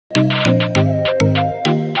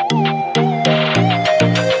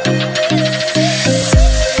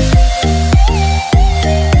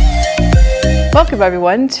Welcome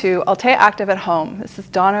everyone to Altea Active at Home. This is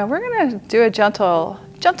Donna. We're going to do a gentle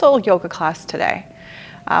yoga class today.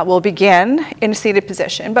 We'll begin in a seated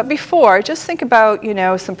position, but before, just think about,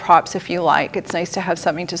 some props if you like. It's nice to have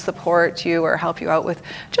something to support you or help you out with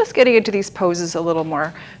just getting into these poses a little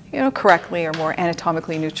more, correctly or more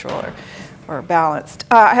anatomically neutral or balanced.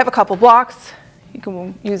 I have a couple blocks. You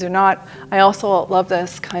can use or not. I also love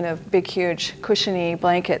this kind of big, huge, cushiony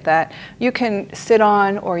blanket that you can sit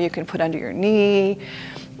on or you can put under your knee.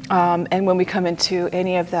 And when we come into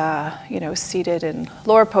any of the, seated and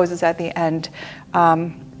lower poses at the end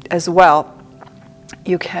as well,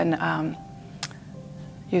 you can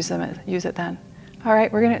use it then. All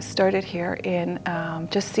right, we're going to get started here in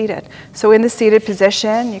just seated. So in the seated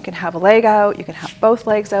position, you can have a leg out, you can have both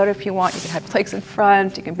legs out if you want, you can have legs in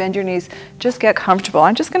front, you can bend your knees, just get comfortable.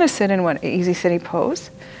 I'm just going to sit in one easy sitting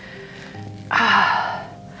pose.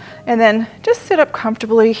 And then just sit up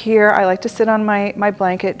comfortably here. I like to sit on my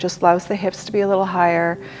blanket, just allows the hips to be a little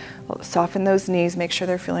higher. Soften those knees, make sure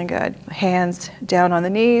they're feeling good. Hands down on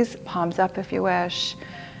the knees, palms up if you wish,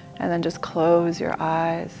 and then just close your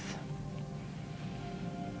eyes.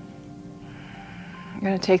 I'm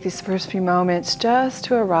going to take these first few moments just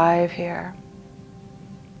to arrive here,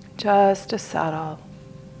 just to settle.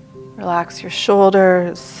 Relax your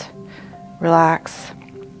shoulders, relax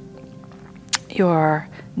your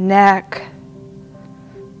neck.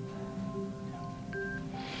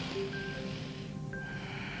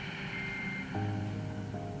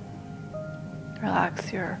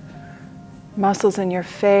 Relax your muscles in your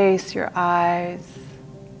face, your eyes,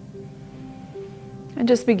 and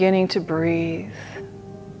just beginning to breathe.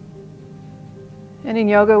 And in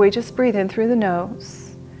yoga, we just breathe in through the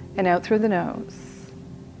nose and out through the nose.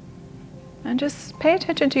 And just pay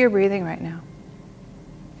attention to your breathing right now.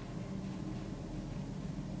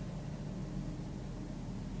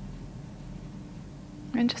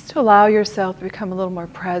 And just to allow yourself to become a little more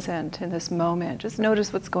present in this moment. Just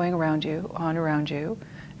notice what's going around you,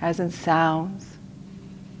 as in sounds,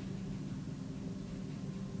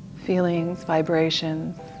 feelings,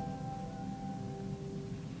 vibrations.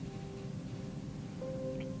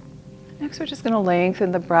 Next, we're just going to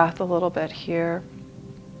lengthen the breath a little bit here.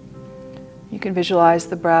 You can visualize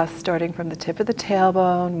the breath starting from the tip of the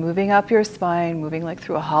tailbone, moving up your spine, moving like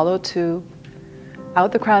through a hollow tube,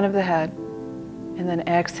 out the crown of the head, and then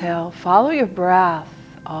exhale. Follow your breath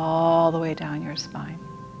all the way down your spine.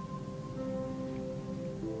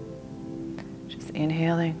 Just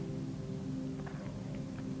inhaling.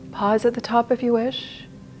 Pause at the top if you wish,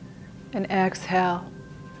 and exhale.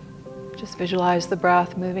 Just visualize the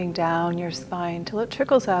breath moving down your spine till it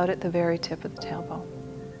trickles out at the very tip of the tailbone.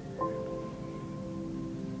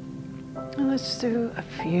 And let's do a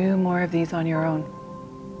few more of these on your own.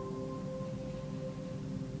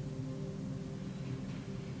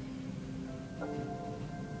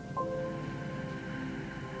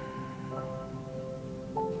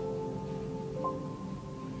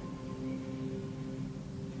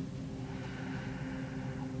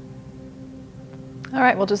 All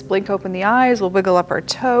right, we'll just blink open the eyes. We'll wiggle up our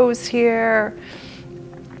toes here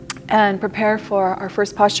and prepare for our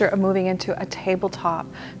first posture of moving into a tabletop.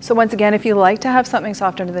 So once again, if you like to have something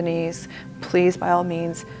soft under the knees, please, by all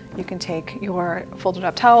means, you can take your folded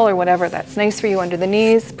up towel or whatever that's nice for you under the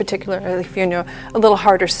knees, particularly if you're in a little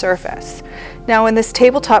harder surface. Now in this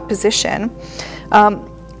tabletop position,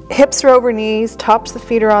 hips are over knees, tops of the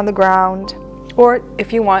feet are on the ground, or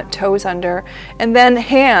if you want, toes under. And then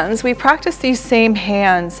hands, we practice these same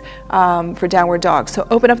hands for downward dog. So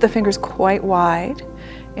open up the fingers quite wide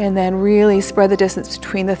and then really spread the distance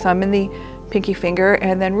between the thumb and the pinky finger,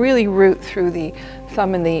 and then really root through the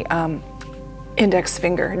thumb and the index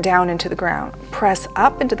finger down into the ground. Press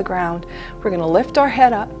up into the ground. We're going to lift our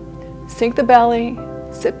head up, sink the belly,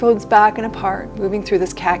 sit bones back and apart, moving through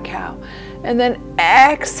this cat-cow. And then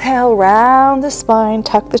exhale, round the spine,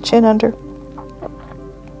 tuck the chin under.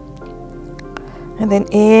 And then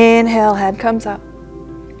inhale, head comes up.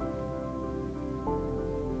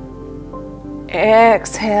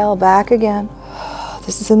 Exhale, back again.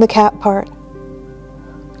 This is in the cat part.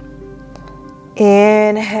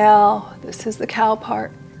 Inhale, this is the cow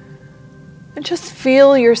part. And just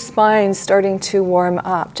feel your spine starting to warm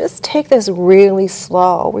up. Just take this really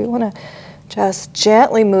slow. We want to just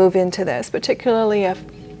gently move into this, particularly if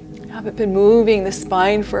you haven't been moving the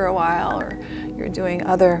spine for a while or you're doing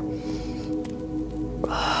other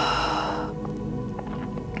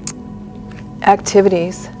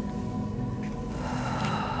activities.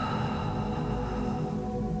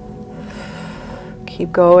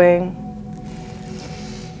 Keep going.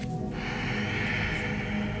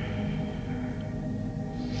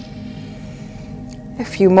 A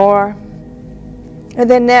few more. And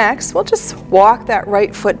then next, we'll just walk that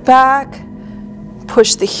right foot back,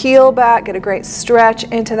 push the heel back, get a great stretch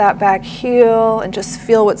into that back heel, and just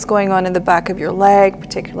feel what's going on in the back of your leg,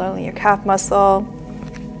 particularly your calf muscle.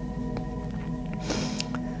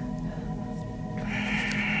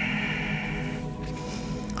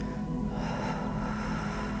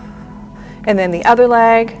 And then the other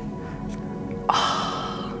leg.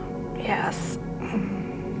 Oh, yes.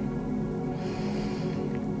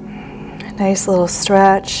 Nice little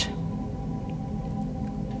stretch.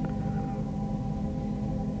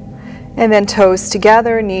 And then toes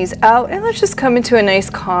together, knees out, and let's just come into a nice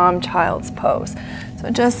calm child's pose. So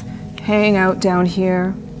just hang out down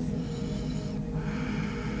here.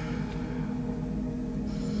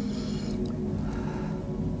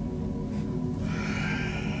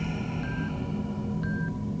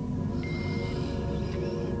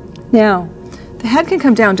 Now, the head can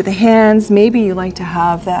come down to the hands. Maybe you like to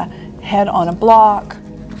have the head on a block.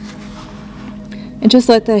 And just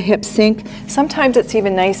let the hips sink. Sometimes it's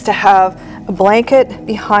even nice to have a blanket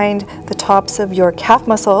behind the tops of your calf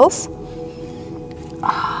muscles.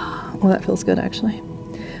 Oh, that feels good actually.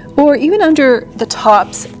 Or even under the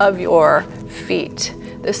tops of your feet.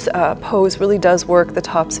 This pose really does work the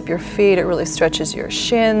tops of your feet. It really stretches your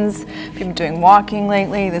shins. If you've been doing walking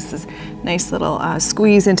lately, this is a nice little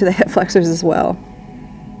squeeze into the hip flexors as well.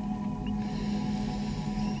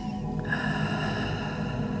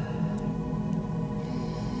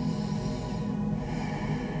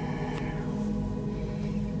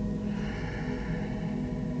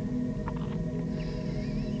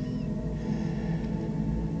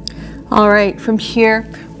 All right, from here,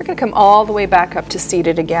 we're going to come all the way back up to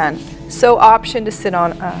seated again. So option to sit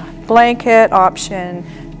on a blanket, option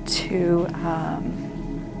to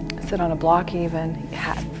sit on a block even,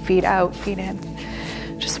 feet out, feet in.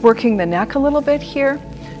 Just working the neck a little bit here.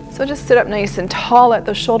 So just sit up nice and tall, let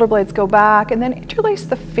those shoulder blades go back, and then interlace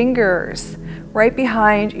the fingers right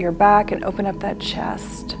behind your back and open up that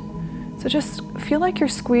chest. So just feel like you're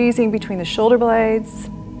squeezing between the shoulder blades.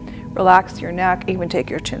 Relax your neck, even take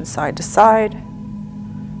your chin side to side.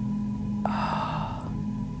 Oh.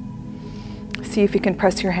 See if you can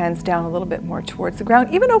press your hands down a little bit more towards the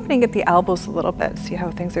ground, even opening at the elbows a little bit. See how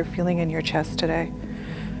things are feeling in your chest today.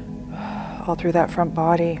 All through that front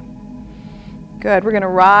body. Good, we're gonna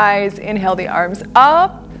rise, inhale the arms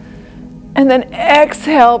up, and then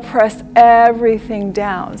exhale, press everything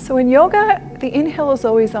down. So in yoga, the inhale is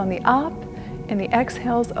always on the up, and the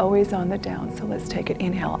exhale is always on the down. So let's take it,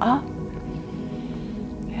 inhale up,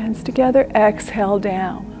 hands together, exhale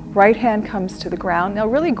down. Right hand comes to the ground. Now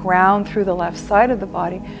really ground through the left side of the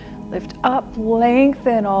body. Lift up,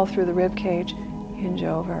 lengthen all through the rib cage, hinge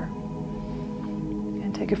over.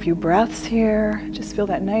 And take a few breaths here. Just feel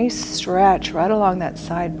that nice stretch right along that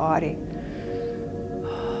side body.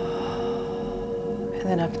 And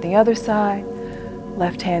then up the other side,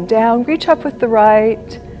 left hand down, reach up with the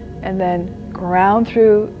right, and then ground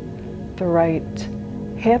through the right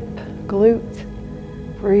hip, glute.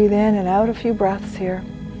 Breathe in and out a few breaths here.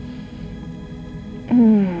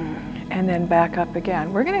 And then back up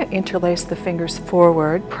again. We're going to interlace the fingers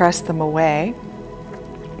forward, press them away,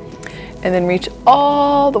 and then reach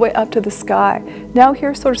all the way up to the sky. Now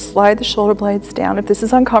here, sort of slide the shoulder blades down. If this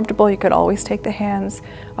is uncomfortable, you could always take the hands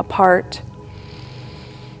apart.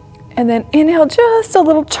 And then inhale, just a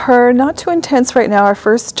little turn, not too intense right now. Our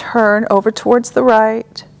first turn over towards the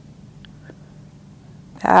right,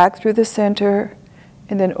 back through the center,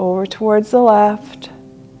 and then over towards the left,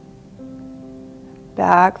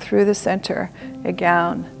 back through the center.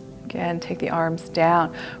 Again, take the arms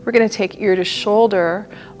down. We're going to take ear to shoulder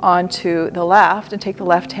onto the left and take the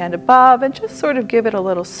left hand above and just sort of give it a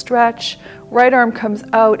little stretch. Right arm comes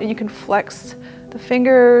out and you can flex the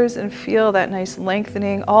fingers and feel that nice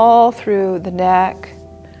lengthening all through the neck.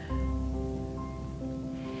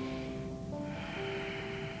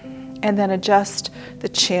 And then adjust the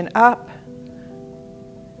chin up,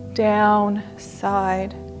 down,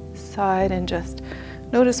 side, side, and just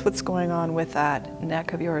notice what's going on with that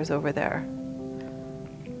neck of yours over there.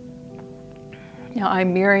 Now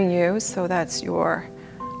I'm mirroring you, so that's your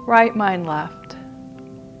right, mine left.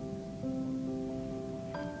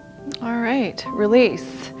 All right,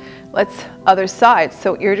 release. Let's other side.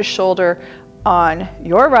 So ear to shoulder on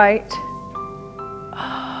your right.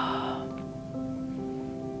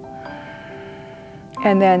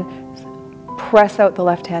 And then press out the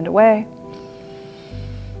left hand away.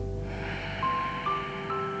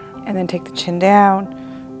 And then take the chin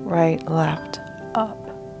down, right, left, up.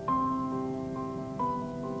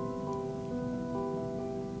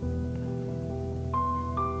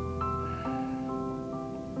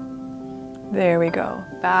 There we go.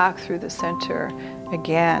 Back through the center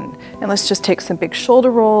again. And let's just take some big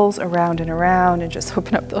shoulder rolls around and just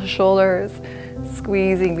open up those shoulders.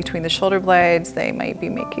 Squeezing between the shoulder blades. They might be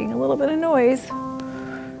making a little bit of noise.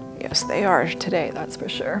 Yes, they are today, that's for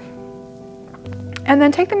sure. And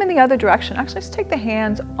then take them in the other direction. Actually, let's take the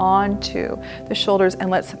hands onto the shoulders and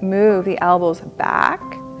let's move the elbows back,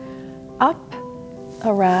 up,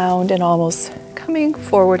 around, and almost coming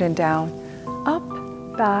forward and down. Up,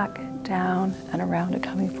 back, down, and around and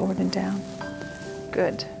coming forward and down.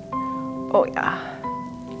 Good. Oh yeah.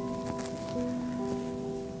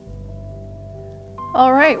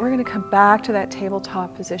 All right, we're going to come back to that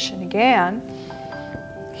tabletop position again.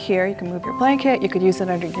 Here, you can move your blanket. You could use it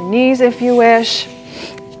under your knees if you wish.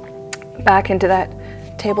 Back into that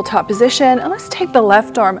tabletop position. And let's take the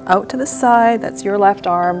left arm out to the side. That's your left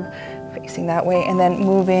arm facing that way. And then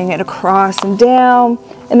moving it across and down.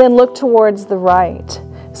 And then look towards the right.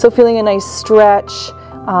 So feeling a nice stretch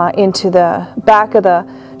into the back of the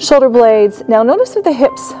shoulder blades. Now notice if the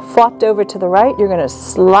hips flopped over to the right, you're going to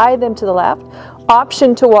slide them to the left.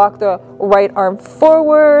 Option to walk the right arm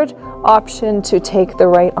forward. Option to take the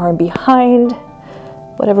right arm behind.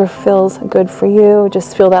 Whatever feels good for you.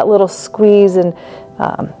 Just feel that little squeeze and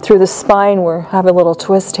through the spine. We're having a little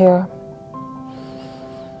twist here.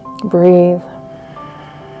 Breathe.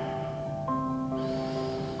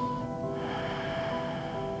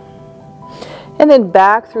 And then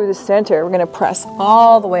back through the center. We're going to press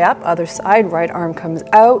all the way up. Other side. Right arm comes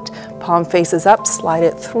out. Palm faces up. Slide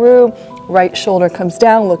it through. Right shoulder comes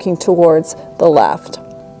down, looking towards the left.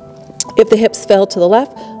 If the hips fell to the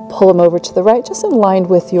left, pull them over to the right, just aligned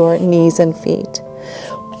with your knees and feet.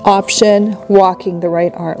 Option, walking the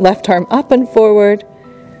left arm up and forward.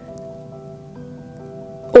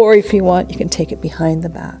 Or if you want, you can take it behind the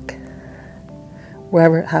back,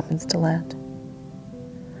 wherever it happens to land.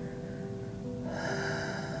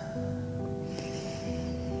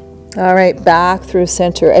 All right, back through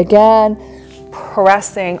center again.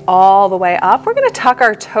 Pressing all the way up. We're going to tuck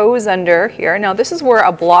our toes under here. Now this is where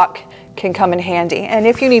a block can come in handy. And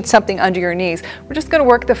if you need something under your knees, we're just going to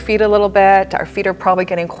work the feet a little bit. Our feet are probably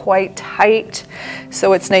getting quite tight.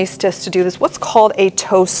 So it's nice just to do this, what's called a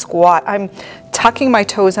toe squat. I'm tucking my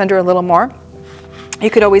toes under a little more. You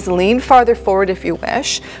could always lean farther forward if you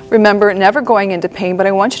wish. Remember, never going into pain, but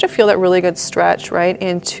I want you to feel that really good stretch right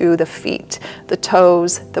into the feet, the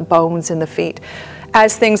toes, the bones in the feet.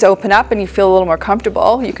 As things open up and you feel a little more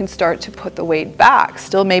comfortable, you can start to put the weight back.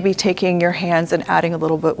 Still maybe taking your hands and adding a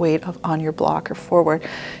little bit weight on your block or forward.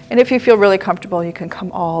 And if you feel really comfortable, you can come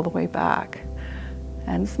all the way back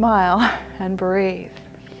and smile and breathe.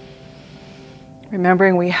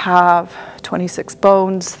 Remembering we have 26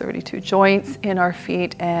 bones, 32 joints in our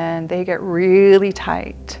feet, and they get really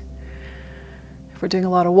tight. If we're doing a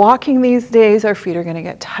lot of walking these days, our feet are going to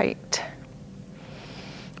get tight.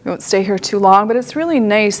 We won't stay here too long, but it's really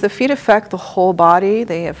nice. The feet affect the whole body.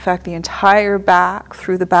 They affect the entire back,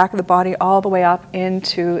 through the back of the body, all the way up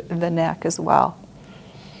into the neck as well.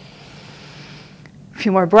 A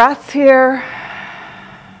few more breaths here.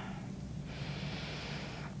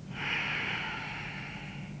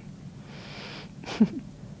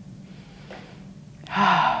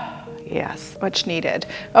 Yes, much needed.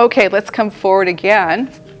 Okay, let's come forward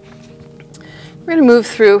again. We're going to move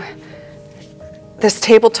through this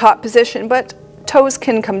tabletop position, but toes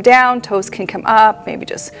can come down, toes can come up, maybe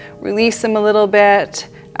just release them a little bit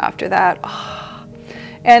after that.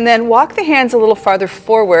 And then walk the hands a little farther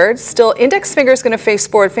forward. Still, index finger is going to face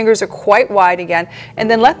forward, fingers are quite wide again, and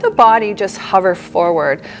then let the body just hover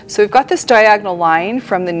forward. So we've got this diagonal line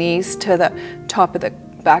from the knees to the top of the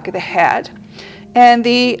back of the head, and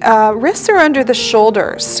the wrists are under the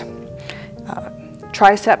shoulders,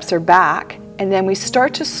 triceps are back. And then we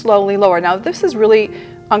start to slowly lower. Now this is really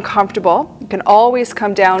uncomfortable. You can always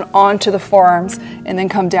come down onto the forearms and then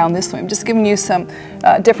come down this way. I'm just giving you some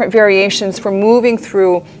different variations for moving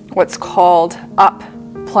through what's called up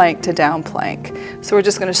plank to down plank. So we're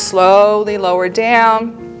just going to slowly lower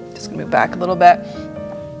down. Just going to move back a little bit.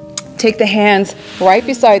 Take the hands right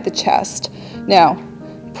beside the chest. Now,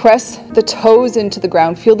 press the toes into the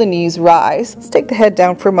ground, feel the knees rise. Let's take the head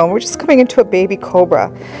down for a moment. We're just coming into a baby cobra.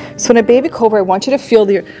 So in a baby cobra, I want you to feel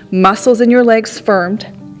the muscles in your legs firmed,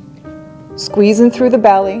 squeezing through the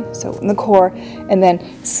belly, so in the core, and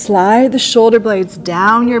then slide the shoulder blades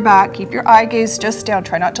down your back. Keep your eye gaze just down.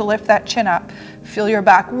 Try not to lift that chin up. Feel your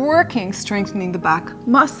back working, strengthening the back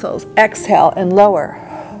muscles. Exhale and lower.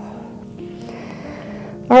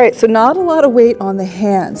 All right, so not a lot of weight on the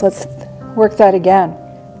hands. Let's work that again.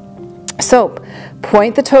 So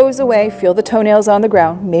point the toes away, feel the toenails on the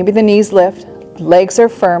ground, maybe the knees lift, legs are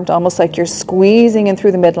firmed, almost like you're squeezing in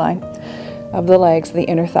through the midline of the legs, the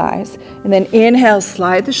inner thighs. And then inhale,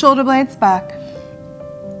 slide the shoulder blades back.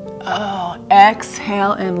 Oh,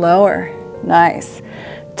 exhale and lower. Nice.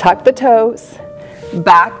 Tuck the toes.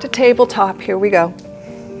 Back to tabletop. Here we go.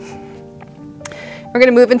 We're going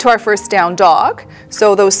to move into our first down dog.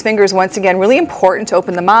 So those fingers, once again, really important to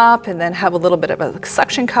open them up and then have a little bit of a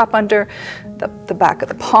suction cup under the back of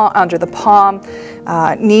the palm, under the palm.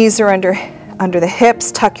 Knees are under the hips.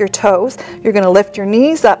 Tuck your toes. You're going to lift your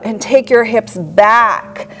knees up and take your hips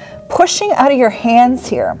back, pushing out of your hands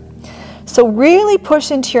here. So really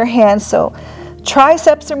push into your hands. So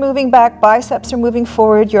triceps are moving back, biceps are moving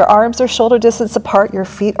forward. Your arms are shoulder distance apart. Your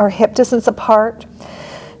feet are hip distance apart.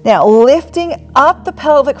 Now lifting up the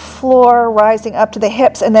pelvic floor, rising up to the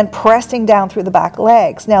hips, and then pressing down through the back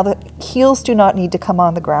legs. Now the heels do not need to come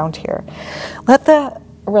on the ground here.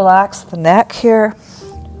 Relax the neck here.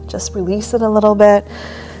 Just release it a little bit.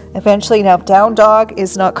 Eventually, now if down dog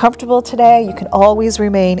is not comfortable today, you can always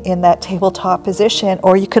remain in that tabletop position,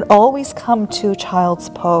 or you can always come to child's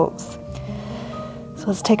pose. So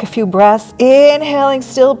let's take a few breaths. Inhaling,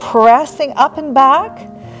 still pressing up and back,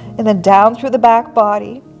 and then down through the back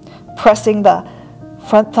body. Pressing the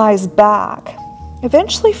front thighs back,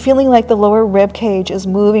 eventually feeling like the lower rib cage is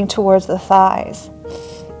moving towards the thighs.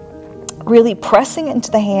 Really pressing into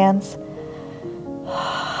the hands.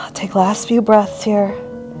 Take last few breaths here.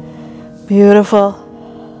 Beautiful.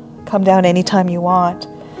 Come down anytime you want.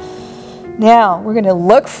 Now we're going to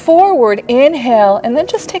look forward, inhale, and then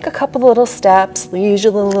just take a couple little steps,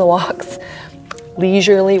 leisurely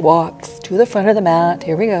walks to the front of the mat.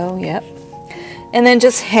 Here we go. Yep. And then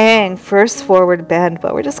just hang, first forward bend,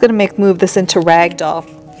 but we're just going to move this into ragdoll.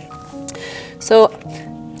 So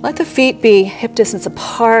let the feet be hip distance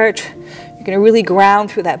apart. You're going to really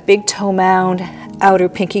ground through that big toe mound, outer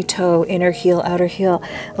pinky toe, inner heel, outer heel.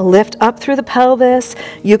 Lift up through the pelvis.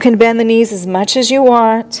 You can bend the knees as much as you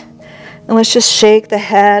want. And let's just shake the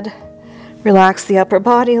head. Relax the upper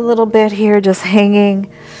body a little bit here, just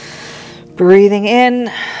hanging. Breathing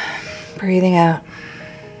in, breathing out.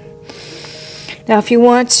 Now, if you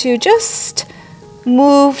want to just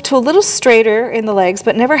move to a little straighter in the legs,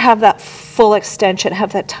 but never have that full extension,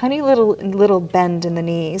 have that tiny little bend in the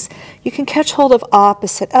knees, you can catch hold of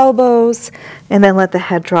opposite elbows and then let the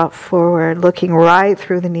head drop forward, looking right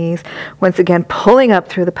through the knees. Once again, pulling up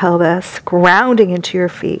through the pelvis, grounding into your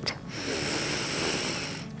feet.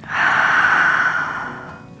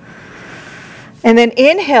 And then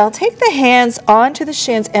inhale, take the hands onto the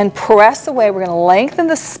shins and press away. We're going to lengthen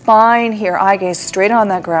the spine here, eye gaze straight on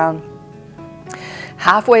that ground.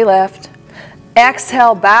 Halfway lift.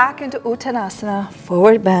 Exhale back into Uttanasana,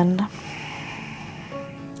 forward bend.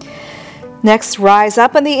 Next, rise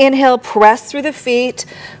up on the inhale, press through the feet.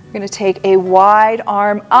 We're going to take a wide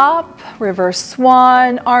arm up, reverse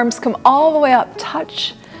swan. Arms come all the way up,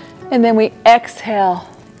 touch. And then we exhale,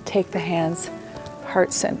 take the hands,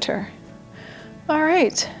 heart center. All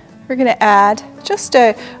right, we're going to add just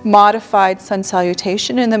a modified sun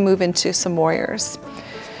salutation and then move into some warriors.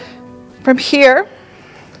 From here,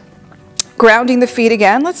 grounding the feet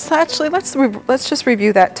again. Let's just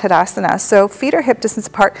review that Tadasana. So feet are hip distance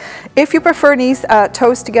apart. If you prefer knees,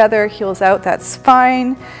 toes together, heels out, that's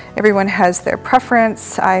fine. Everyone has their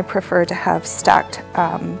preference. I prefer to have stacked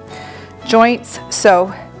joints.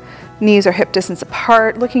 So knees are hip distance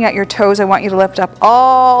apart. Looking at your toes, I want you to lift up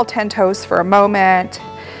all 10 toes for a moment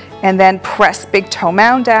and then press big toe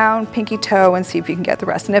mound down, pinky toe, and see if you can get the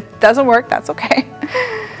rest. And if it doesn't work, that's okay.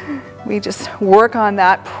 We just work on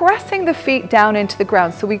that, pressing the feet down into the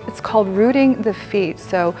ground. So it's called rooting the feet.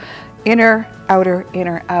 So inner,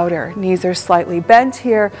 outer. Knees are slightly bent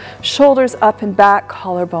here, shoulders up and back,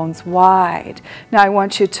 collarbones wide. Now I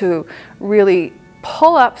want you to really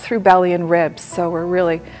pull up through belly and ribs. So we're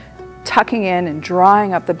really tucking in and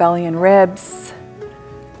drawing up the belly and ribs.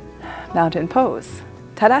 Mountain pose,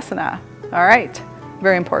 Tadasana. All right,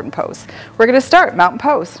 very important pose. We're going to start mountain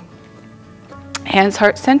pose. Hands,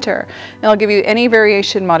 heart center. And I'll give you any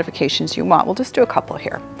variation modifications you want. We'll just do a couple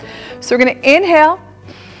here. So we're going to inhale,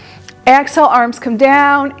 exhale, arms come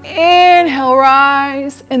down, inhale,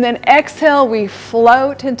 rise, and then exhale, we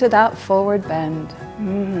float into that forward bend.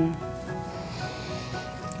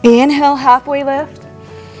 Inhale, halfway lift.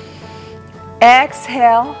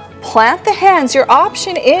 Exhale, plant the hands. Your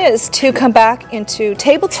option is to come back into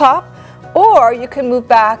tabletop, or you can move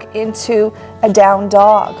back into a down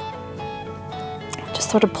dog.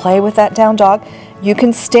 Just sort of play with that down dog. You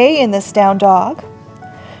can stay in this down dog,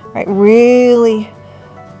 right? Really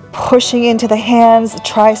pushing into the hands, the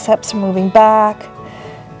triceps are moving back,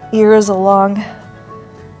 ears along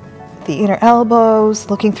the inner elbows,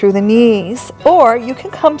 looking through the knees, or you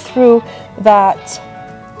can come through that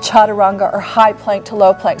chaturanga or high plank to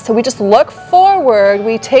low plank. So we just look forward,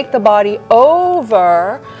 we take the body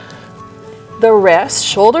over the wrist,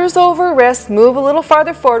 shoulders over wrists, move a little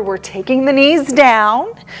farther forward. We're taking the knees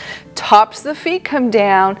down, tops of the feet come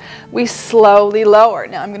down, we slowly lower.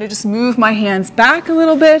 Now I'm going to just move my hands back a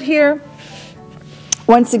little bit here.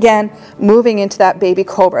 Once again, moving into that baby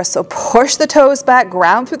cobra. So push the toes back,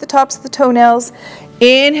 ground through the tops of the toenails.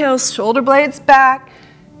 Inhale, shoulder blades back.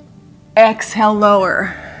 Exhale,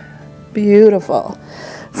 lower. Beautiful.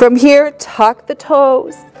 From here, tuck the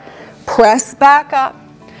toes, press back up.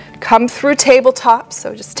 Come through tabletop,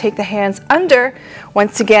 so just take the hands under.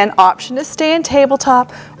 Once again, option to stay in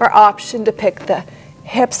tabletop or option to pick the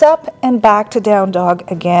hips up and back to down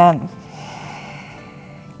dog again.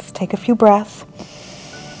 Let's take a few breaths.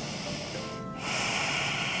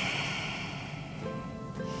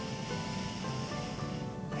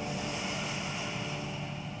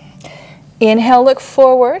 Inhale, look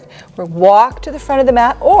forward, or walk to the front of the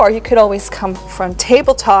mat, or you could always come from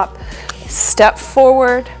tabletop, step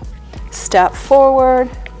forward,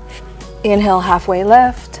 inhale, halfway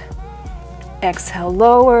lift, exhale,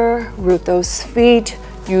 lower, root those feet,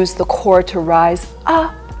 use the core to rise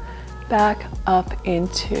up, back up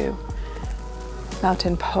into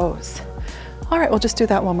mountain pose. All right, we'll just do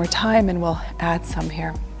that one more time and we'll add some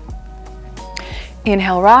here.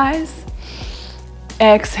 Inhale, rise.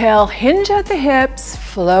 Exhale, hinge at the hips,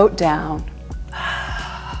 float down.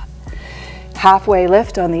 Halfway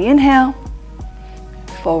lift on the inhale,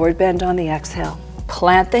 forward bend on the exhale.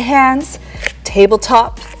 Plant the hands,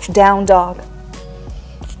 tabletop, down dog.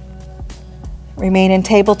 Remain in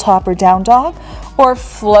tabletop or down dog, or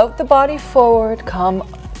float the body forward. Come,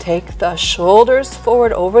 take the shoulders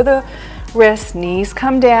forward over the wrists, knees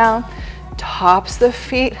come down, tops the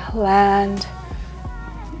feet land.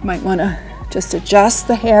 You might want to just adjust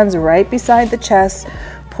the hands right beside the chest,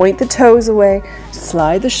 point the toes away,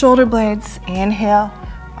 slide the shoulder blades, inhale,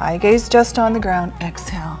 eye gaze just on the ground,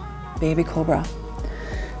 exhale, baby cobra.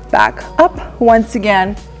 Back up once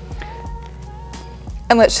again,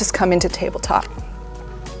 and let's just come into tabletop.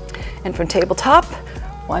 And from tabletop,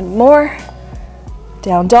 one more,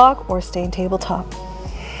 down dog or stay in tabletop.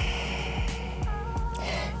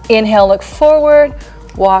 Inhale, look forward,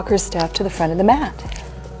 walk or step to the front of the mat.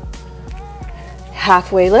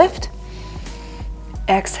 Halfway lift,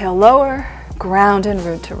 exhale, lower, ground and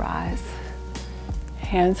root to rise.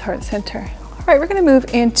 Hands heart center. All right, we're going to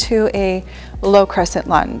move into a low crescent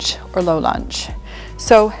lunge or low lunge.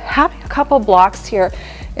 So having a couple blocks here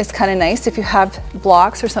is kind of nice. If you have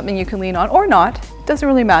blocks or something you can lean on or not, it doesn't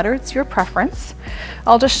really matter, it's your preference.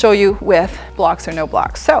 I'll just show you with blocks or no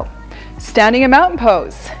blocks. So standing in mountain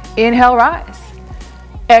pose, inhale, rise.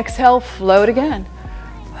 Exhale, float again.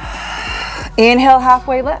 Inhale,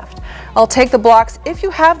 halfway lift. I'll take the blocks. If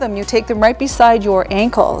you have them, you take them right beside your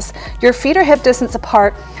ankles. Your feet are hip distance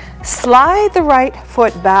apart. Slide the right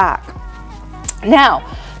foot back. Now,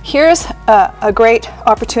 here's a great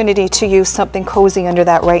opportunity to use something cozy under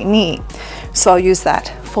that right knee. So I'll use that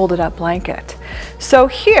folded up blanket. So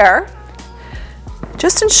here,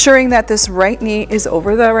 just ensuring that this right knee is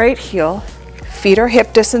over the right heel, feet are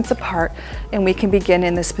hip distance apart, and we can begin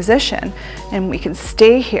in this position, and we can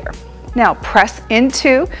stay here. Now press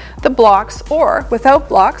into the blocks, or without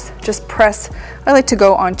blocks, just press. I like to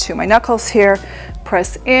go onto my knuckles here,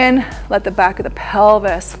 press in, let the back of the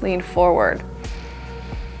pelvis lean forward.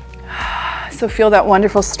 So feel that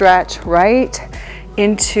wonderful stretch right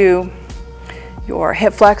into your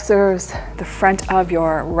hip flexors, the front of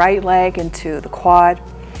your right leg into the quad.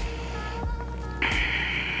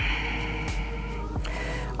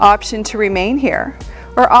 Option to remain here,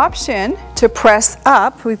 or option to press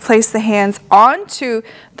up. We place the hands onto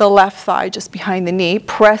the left thigh just behind the knee,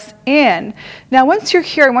 press in. Now once you're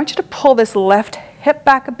here, I want you to pull this left hip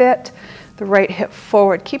back a bit, the right hip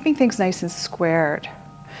forward, keeping things nice and squared.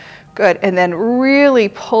 Good, and then really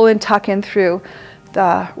pull and tuck in through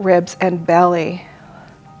the ribs and belly.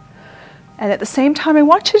 And at the same time, I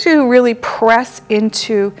want you to really press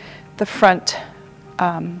into the front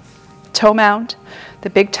toe mound, the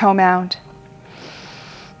big toe mound.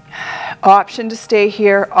 Option to stay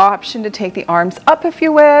here, option to take the arms up if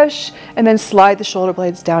you wish, and then slide the shoulder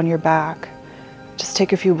blades down your back. Just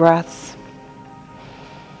take a few breaths.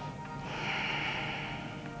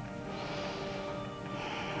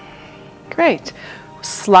 Great.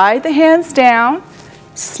 Slide the hands down,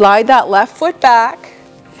 slide that left foot back.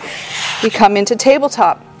 We come into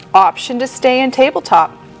tabletop. Option to stay in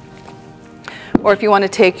tabletop. Or if you want to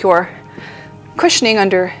take your cushioning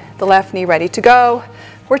under the left knee ready to go,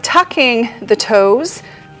 we're tucking the toes,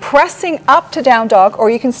 pressing up to down dog, or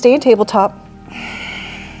you can stay in tabletop.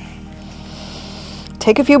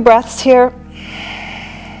 Take a few breaths here.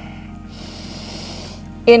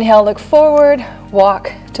 Inhale, look forward,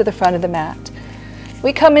 walk to the front of the mat.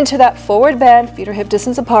 We come into that forward bend, feet are hip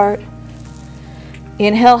distance apart.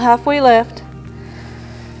 Inhale, halfway lift.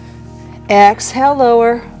 Exhale,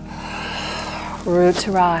 lower. Root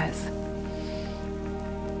to rise.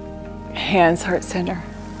 Hands, heart center.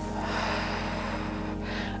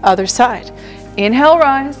 Other side. Inhale,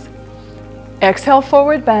 rise. Exhale,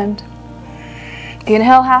 forward bend.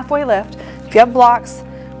 Inhale, halfway lift. If you have blocks,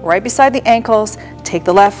 right beside the ankles, take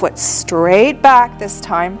the left foot straight back this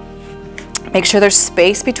time. Make sure there's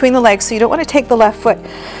space between the legs, so you don't want to take the left foot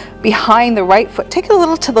behind the right foot. Take it a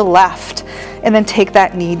little to the left, and then take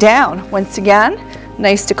that knee down. Once again,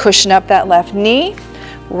 nice to cushion up that left knee.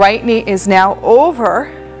 Right knee is now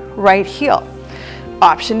over right heel.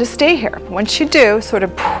 Option to stay here. Once you do, sort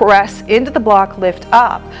of press into the block, lift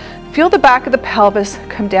up. Feel the back of the pelvis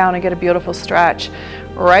come down and get a beautiful stretch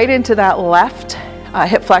right into that left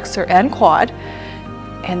hip flexor and quad,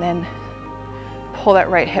 and then pull that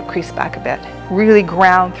right hip crease back a bit. Really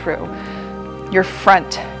ground through your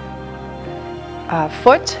front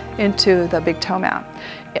foot into the big toe mound.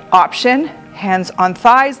 Option, hands on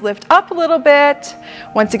thighs, lift up a little bit.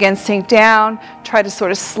 Once again, sink down. Try to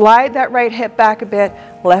sort of slide that right hip back a bit.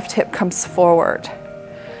 Left hip comes forward.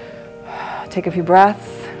 Take a few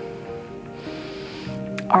breaths.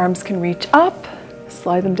 Arms can reach up.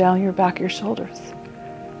 Slide them down your back of your shoulders.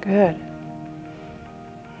 Good.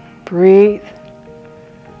 Breathe.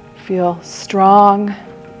 Feel strong.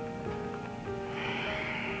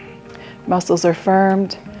 Muscles are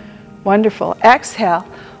firmed. Wonderful. Exhale.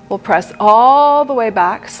 We'll press all the way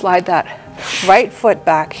back. Slide that right foot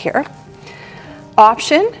back here.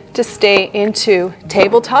 Option to stay into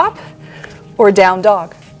tabletop or down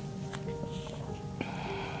dog.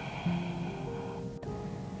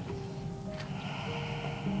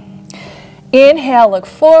 Inhale, look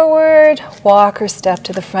forward, walk or step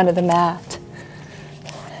to the front of the mat.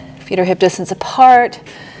 Feet are hip distance apart.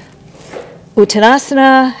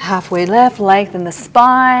 Uttanasana, halfway lift, lengthen the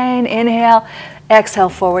spine. Inhale, exhale,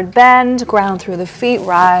 forward bend, ground through the feet,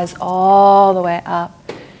 rise all the way up.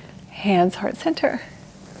 Hands, heart center.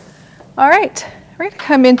 All right, we're going to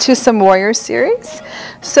come into some warrior series.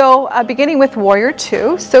 So beginning with warrior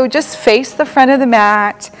 2. So just face the front of the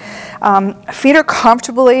mat. Feet are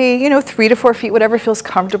comfortably, 3 to 4 feet, whatever feels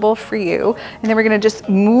comfortable for you. And then we're going to just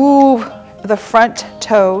move the front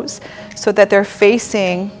toes so that they're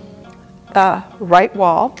facing the right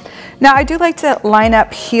wall. Now I do like to line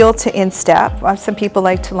up heel to instep. Some people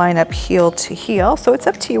like to line up heel to heel, so it's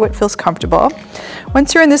up to you what feels comfortable.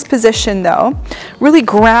 Once you're in this position though, really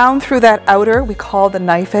ground through that outer, we call the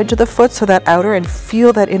knife edge of the foot, so that outer, and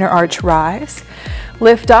feel that inner arch rise.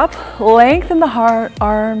 Lift up, lengthen the heart,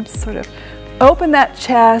 arms, sort of open that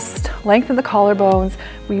chest, lengthen the collarbones.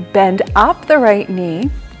 We bend up the right knee.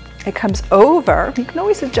 It comes over, you can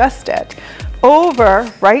always adjust it, over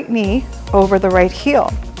right knee, over the right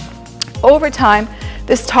heel. Over time,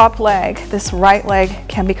 this top leg, this right leg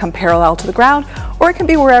can become parallel to the ground, or it can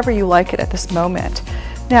be wherever you like it at this moment.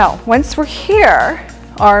 Now, once we're here,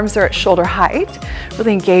 arms are at shoulder height.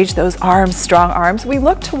 Really engage those arms, strong arms. We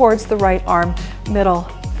look towards the right arm, middle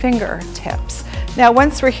fingertips. Now,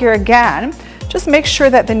 once we're here again, just make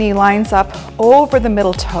sure that the knee lines up over the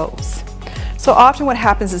middle toes. So often what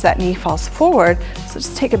happens is that knee falls forward, so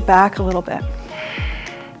just take it back a little bit.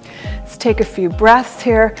 Let's take a few breaths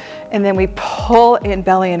here, and then we pull in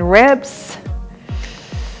belly and ribs.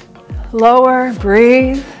 Lower,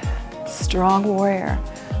 breathe, strong warrior.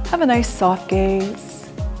 Have a nice soft gaze,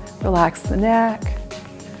 relax the neck.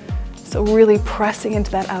 So really pressing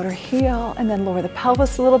into that outer heel, and then lower the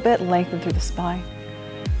pelvis a little bit, lengthen through the spine.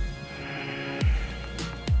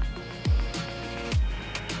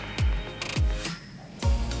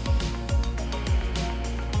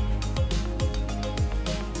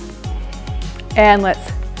 And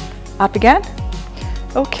let's up again.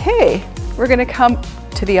 Okay, we're gonna come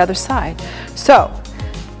to the other side. So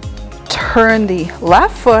turn the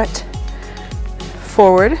left foot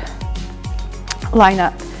forward, line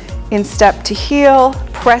up in step to heel,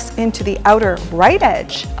 press into the outer right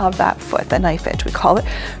edge of that foot, the knife edge we call it,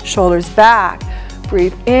 shoulders back,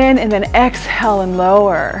 breathe in, and then exhale and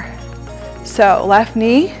lower. So left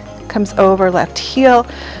knee comes over left heel,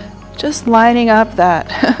 just lining up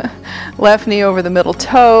that left knee over the middle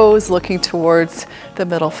toes, looking towards the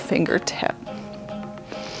middle fingertip.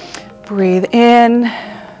 Breathe in.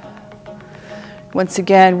 Once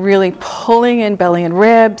again, really pulling in belly and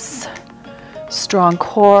ribs. strong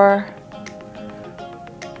core,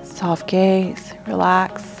 soft gaze,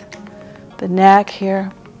 relax the neck here.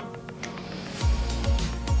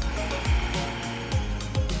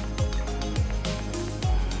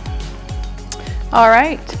 All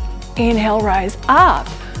right, inhale, rise up.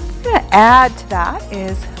 I'm gonna add to that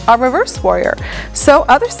is a reverse warrior. So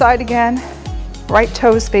other side again, right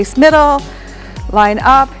toes face middle, line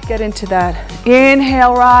up, get into that.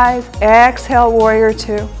 Inhale, rise, exhale, warrior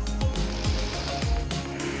two.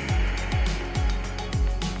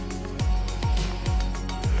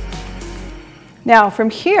 Now from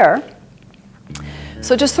here,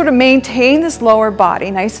 so just sort of maintain this lower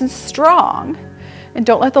body nice and strong and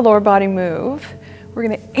don't let the lower body move. We're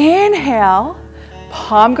gonna inhale,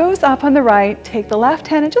 palm goes up on the right, take the left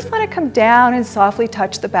hand and just let it come down and softly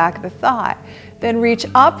touch the back of the thigh. Then reach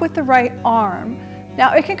up with the right arm.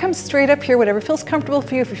 Now it can come straight up here, whatever feels comfortable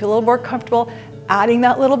for you. If you feel a little more comfortable, adding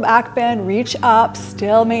that little back bend, reach up,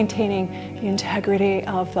 still maintaining the integrity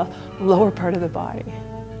of the lower part of the body.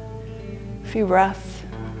 A few breaths.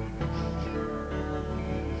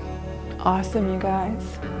 Awesome, you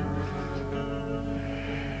guys.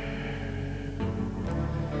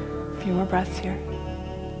 A few more breaths here.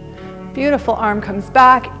 Beautiful, arm comes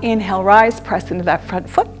back, inhale, rise, press into that front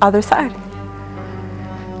foot, other side.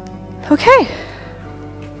 Okay.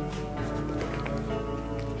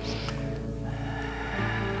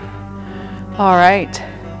 All right,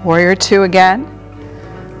 warrior two again.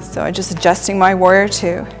 So I'm just adjusting my warrior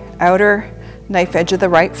two. Outer knife edge of the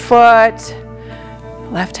right foot,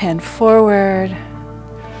 left hand forward.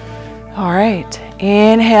 All right,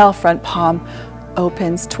 inhale, front palm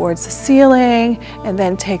opens towards the ceiling, and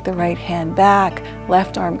then take the right hand back.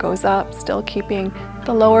 Left arm goes up, still keeping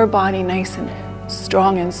the lower body nice and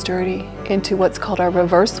strong and sturdy into what's called our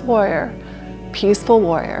reverse warrior, peaceful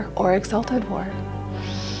warrior, or exalted warrior.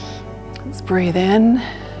 Let's breathe in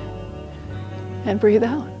and breathe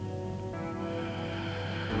out.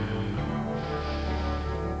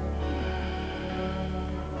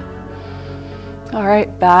 All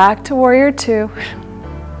right, back to warrior two.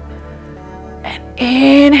 And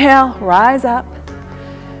inhale, rise up.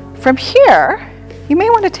 From here, you may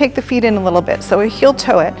want to take the feet in a little bit, so we heel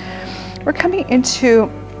toe it. We're coming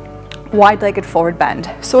into wide-legged forward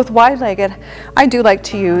bend. So with wide-legged, I do like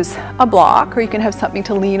to use a block, or you can have something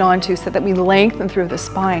to lean onto so that we lengthen through the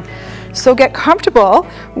spine. So get comfortable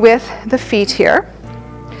with the feet here.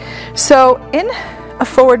 So in a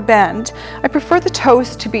forward bend, I prefer the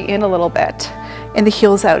toes to be in a little bit and the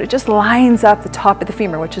heels out. It just lines up the top of the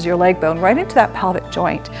femur, which is your leg bone, right into that pelvic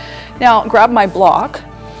joint. Now grab my block,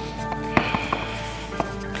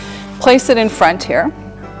 place it in front here.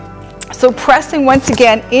 So pressing once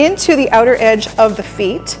again into the outer edge of the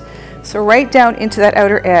feet. So right down into that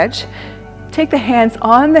outer edge. Take the hands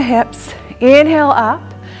on the hips, inhale up,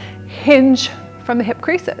 hinge from the hip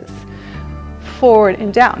creases, forward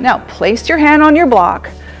and down. Now place your hand on your block,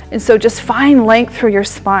 and so just find length through your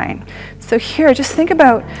spine. So here, just think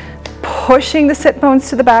about pushing the sit bones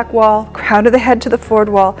to the back wall, crown of the head to the forward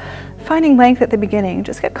wall, finding length at the beginning.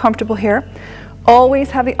 Just get comfortable here.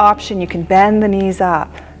 Always have the option, you can bend the knees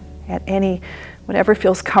up at any, whatever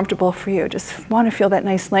feels comfortable for you. Just want to feel that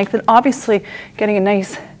nice length, and obviously getting a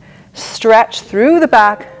nice stretch through the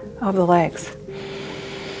back of the legs.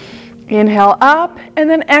 Inhale up, and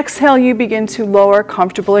then exhale, you begin to lower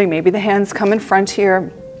comfortably. Maybe the hands come in front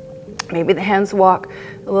here. Maybe the hands walk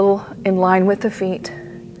a little in line with the feet.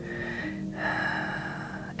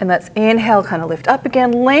 And let's inhale, kind of lift up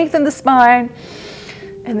again, lengthen the spine,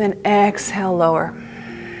 and then exhale, lower.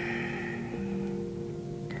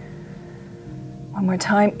 One more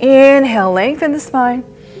time, inhale, lengthen the spine,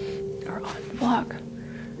 or on the block,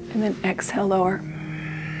 and then exhale, lower.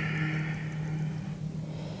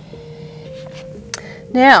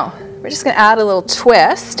 Now, we're just going to add a little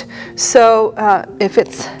twist. So if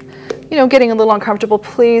it's, getting a little uncomfortable,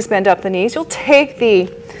 please bend up the knees. You'll take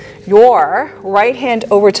your right hand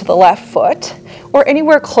over to the left foot or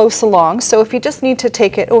anywhere close along. So if you just need to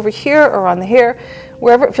take it over here or on the here,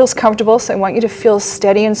 wherever it feels comfortable. So I want you to feel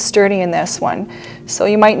steady and sturdy in this one. So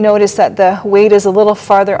you might notice that the weight is a little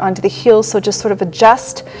farther onto the heels, so just sort of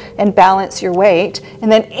adjust and balance your weight.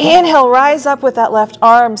 And then inhale, rise up with that left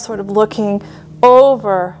arm sort of looking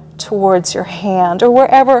over towards your hand or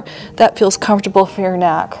wherever that feels comfortable for your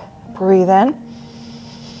neck. Breathe in,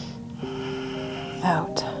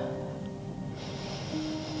 out.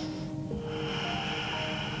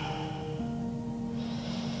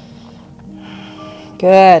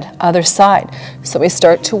 Good, other side. So we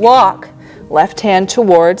start to walk, left hand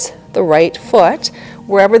towards the right foot,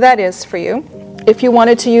 wherever that is for you. If you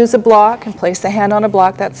wanted to use a block and place the hand on a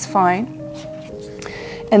block, that's fine.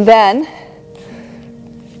 And then,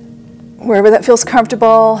 wherever that feels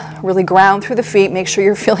comfortable, really ground through the feet. Make sure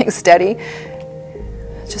you're feeling steady.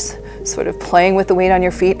 Just sort of playing with the weight on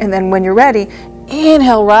your feet. And then when you're ready,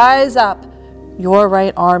 inhale, rise up your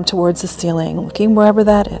right arm towards the ceiling, looking wherever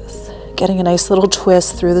that is. Getting a nice little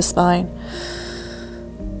twist through the spine.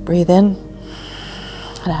 Breathe in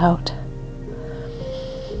and out.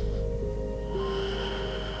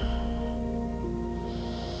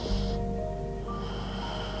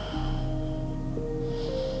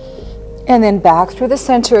 And then back through the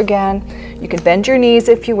center again. You can bend your knees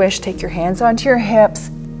if you wish. Take your hands onto your hips.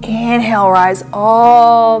 Inhale, rise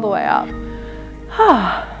all the way up.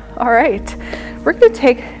 All right. We're going to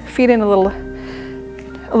take feet in a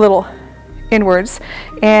little inwards.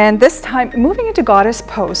 And this time, moving into goddess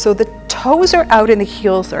pose. So the toes are out and the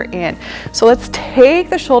heels are in. So let's take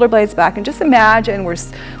the shoulder blades back and just imagine we're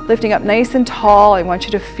lifting up nice and tall. I want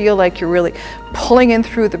you to feel like you're really pulling in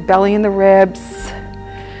through the belly and the ribs.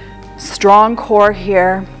 Strong core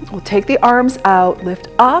here. We'll take the arms out, lift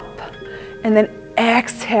up, and then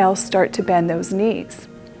exhale, start to bend those knees.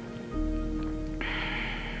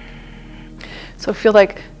 So feel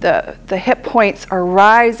like the hip points are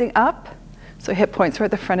rising up. So hip points are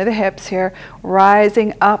at the front of the hips here,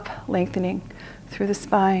 rising up, lengthening through the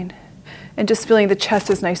spine. And just feeling the chest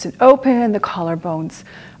is nice and open, the collarbones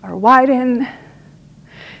are widened,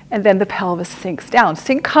 and then the pelvis sinks down.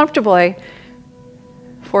 Sink comfortably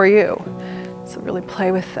for you. So really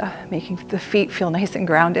play with making the feet feel nice and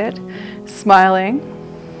grounded. Smiling.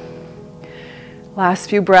 Last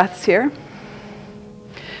few breaths here.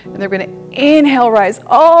 And they're going to inhale, rise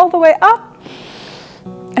all the way up.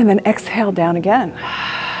 And then exhale down again.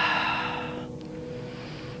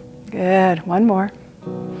 Good. One more.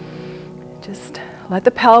 Just let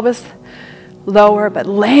the pelvis lower, but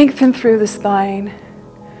lengthen through the spine.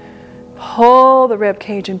 Pull the rib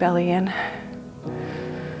cage and belly in.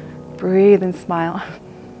 Breathe and smile.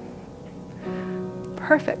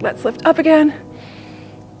 Perfect. Let's lift up again.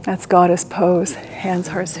 That's goddess pose. Hands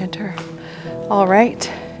heart center. All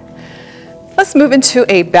right. Let's move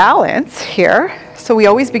into a balance here. So we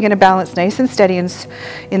always begin a balance nice and steady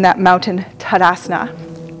in that mountain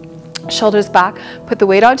Tadasana. Shoulders back. Put the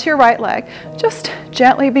weight onto your right leg. Just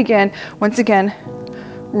gently begin. Once again,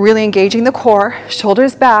 really engaging the core.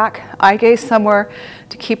 Shoulders back. Eye gaze somewhere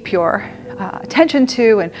to keep your attention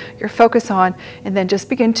to and your focus on, and then just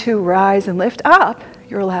begin to rise and lift up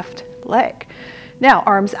your left leg. Now,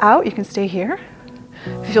 arms out, you can stay here.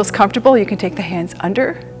 If it feels comfortable, you can take the hands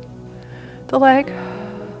under the leg.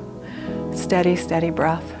 Steady, steady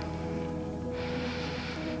breath.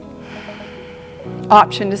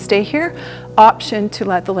 Option to stay here, option to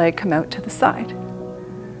let the leg come out to the side.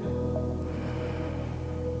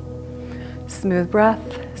 Smooth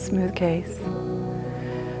breath, smooth gaze.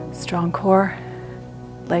 Strong core,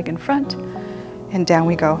 leg in front, and down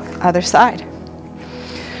we go, other side.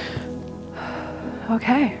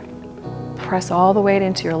 Okay, press all the weight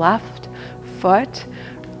into your left foot,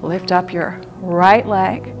 lift up your right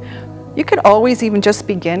leg. You could always even just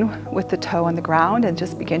begin with the toe on the ground and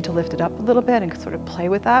just begin to lift it up a little bit and sort of play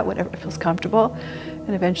with that, whatever feels comfortable,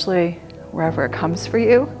 and eventually, wherever it comes for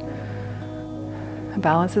you, a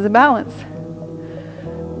balance is a balance.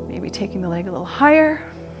 Maybe taking the leg a little higher.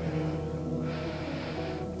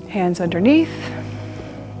 Hands underneath.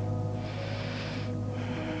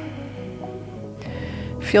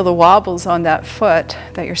 Feel the wobbles on that foot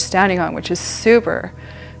that you're standing on, which is super,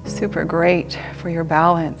 super great for your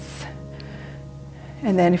balance.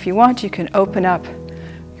 And then if you want, you can open up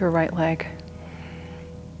your right leg.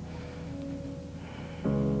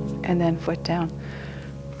 And then foot down.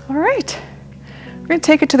 All right. We're going to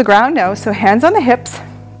take it to the ground now. So hands on the hips.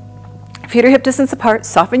 Feet are hip distance apart.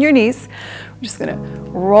 Soften your knees. We're just going to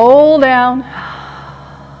roll down,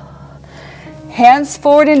 hands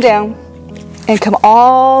forward and down, and come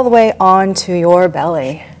all the way onto your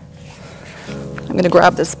belly. I'm going to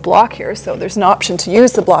grab this block here, so there's an option to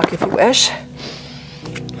use the block if you wish.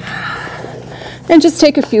 And just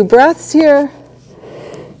take a few breaths here,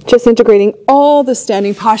 just integrating all the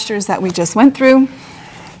standing postures that we just went through.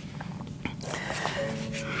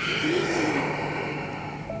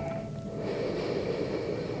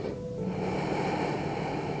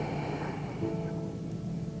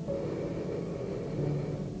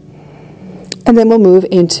 And then we'll move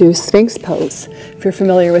into Sphinx pose, if you're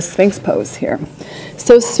familiar with Sphinx pose here.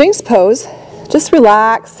 So Sphinx pose, just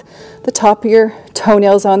relax the top of your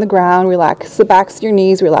toenails on the ground, relax the backs of your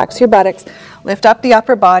knees, relax your buttocks, lift up the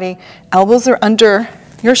upper body, elbows are under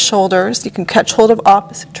your shoulders, you can catch hold of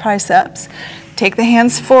opposite triceps, take the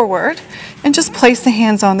hands forward, and just place the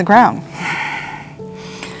hands on the ground.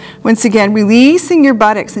 Once again, releasing your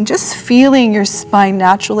buttocks and just feeling your spine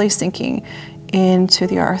naturally sinking into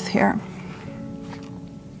the earth here.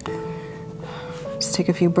 Just take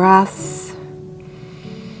a few breaths.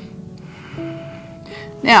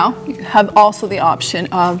 Now, you have also the option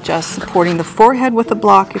of just supporting the forehead with a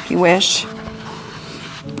block if you wish,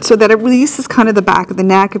 so that it releases kind of the back of the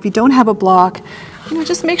neck. If you don't have a block,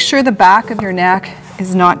 just make sure the back of your neck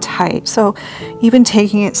is not tight. So even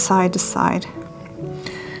taking it side to side.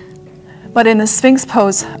 But in the Sphinx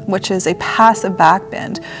pose, which is a passive back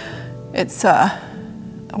bend, it's a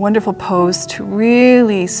wonderful pose to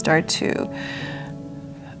really start to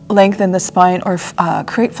lengthen the spine or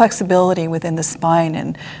create flexibility within the spine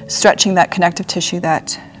and stretching that connective tissue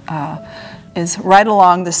that is right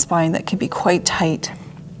along the spine that can be quite tight.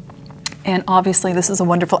 And obviously this is a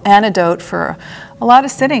wonderful antidote for a lot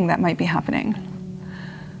of sitting that might be happening.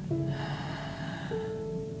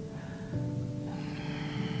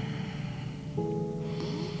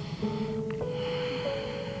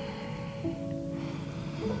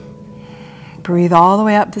 Breathe all the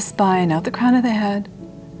way up the spine, out the crown of the head,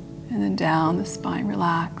 and then down the spine.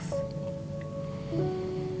 Relax.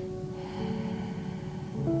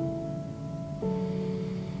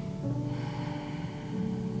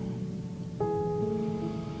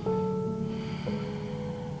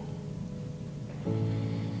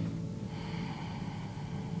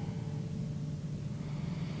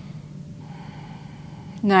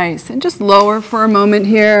 Nice. And just lower for a moment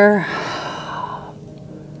here.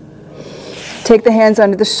 Take the hands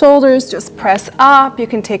under the shoulders, just press up. You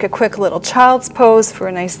can take a quick little child's pose for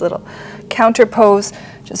a nice little counter pose.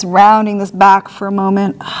 Just rounding this back for a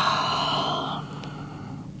moment.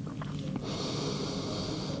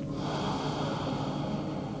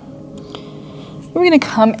 We're going to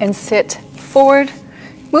come and sit forward.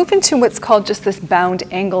 Move into what's called just this bound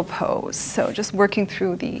angle pose. So just working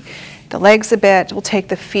through the legs a bit. We'll take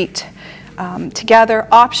the feet together.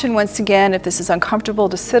 Option, once again, if this is uncomfortable,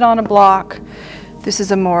 to sit on a block. This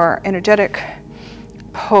is a more energetic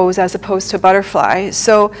pose as opposed to butterfly.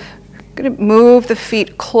 So I'm going to move the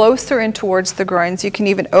feet closer in towards the groins. You can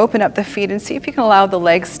even open up the feet and see if you can allow the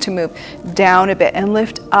legs to move down a bit and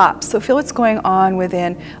lift up. So feel what's going on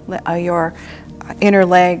within your inner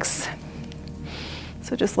legs.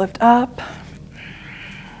 So just lift up.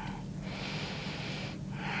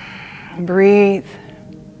 Breathe.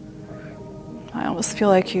 I almost feel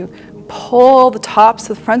like you pull the tops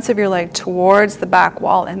of the fronts of your leg towards the back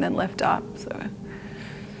wall and then lift up. So.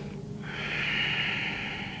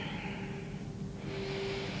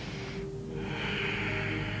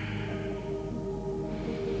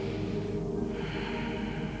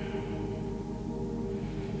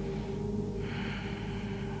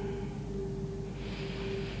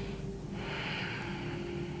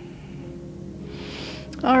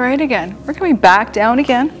 All right, again, we're coming back down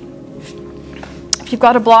again. If you've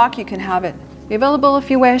got a block, you can have it be available if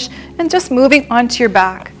you wish, and just moving onto your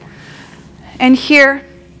back. And here,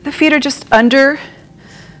 the feet are just under,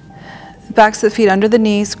 the backs of the feet under the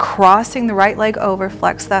knees, crossing the right leg over,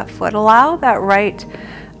 flex that foot. Allow that right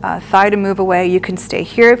thigh to move away. You can stay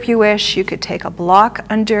here if you wish. You could take a block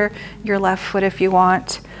under your left foot if you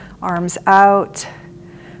want. Arms out.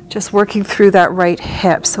 Just working through that right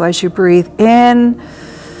hip. So as you breathe in,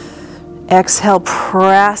 exhale,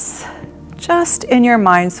 press just in your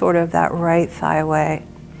mind sort of that right thigh away.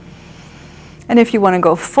 And if you want to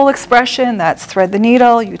go full expression, that's thread the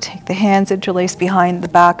needle. You take the hands interlaced behind the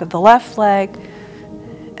back of the left leg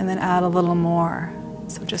and then add a little more.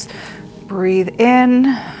 So just breathe in.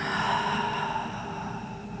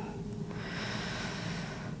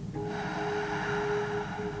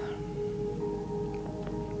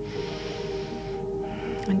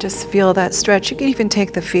 And just feel that stretch. You can even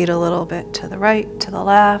take the feet a little bit to the right, to the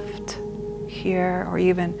left, here, or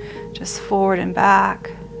even just forward and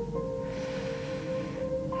back.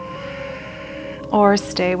 Or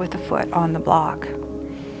stay with the foot on the block.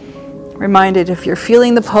 Reminded, if you're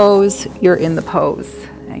feeling the pose, you're in the pose.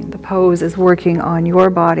 And the pose is working on your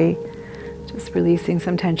body, just releasing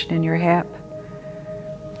some tension in your hip.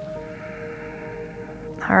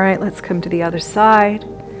 All right, let's come to the other side.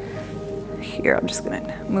 Here, I'm just going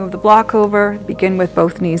to move the block over, begin with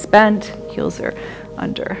both knees bent, heels are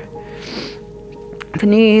under the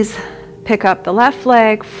knees, pick up the left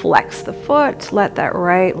leg, flex the foot, let that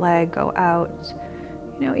right leg go out.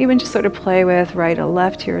 You know, even just sort of play with right or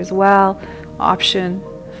left here as well. Option,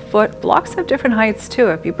 foot. Blocks have different heights too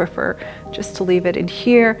if you prefer just to leave it in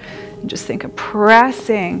here. And just think of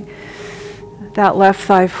pressing that left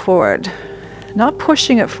thigh forward. Not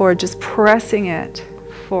pushing it forward, just pressing it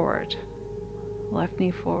forward. Left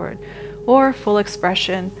knee forward. Or full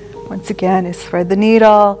expression, Once again, is thread the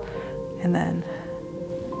needle and then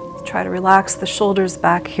try to relax the shoulders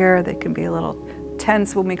back here. They can be a little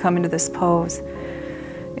tense when we come into this pose.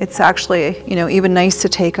 It's actually, you know, even nice to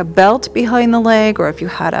take a belt behind the leg, or if you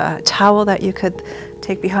had a towel that you could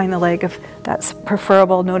take behind the leg, if that's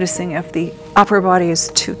preferable, noticing if the upper body is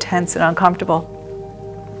too tense and uncomfortable.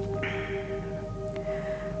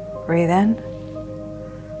 Breathe in.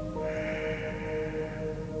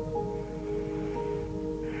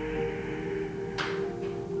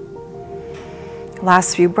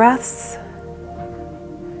 Last few breaths.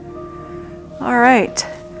 All right,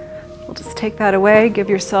 we'll just take that away. Give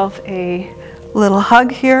yourself a little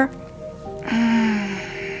hug here.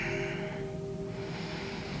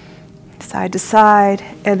 Side to side,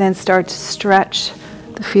 and then start to stretch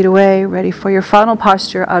the feet away, ready for your final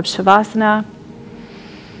posture of Shavasana.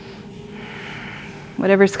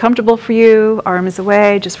 Whatever's comfortable for you, arms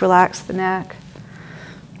away, just relax the neck.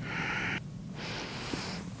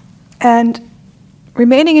 And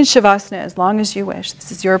remaining in Shavasana as long as you wish.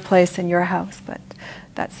 This is your place in your house, but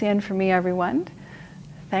that's the end for me, everyone.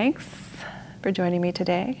 Thanks for joining me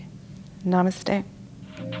today. Namaste.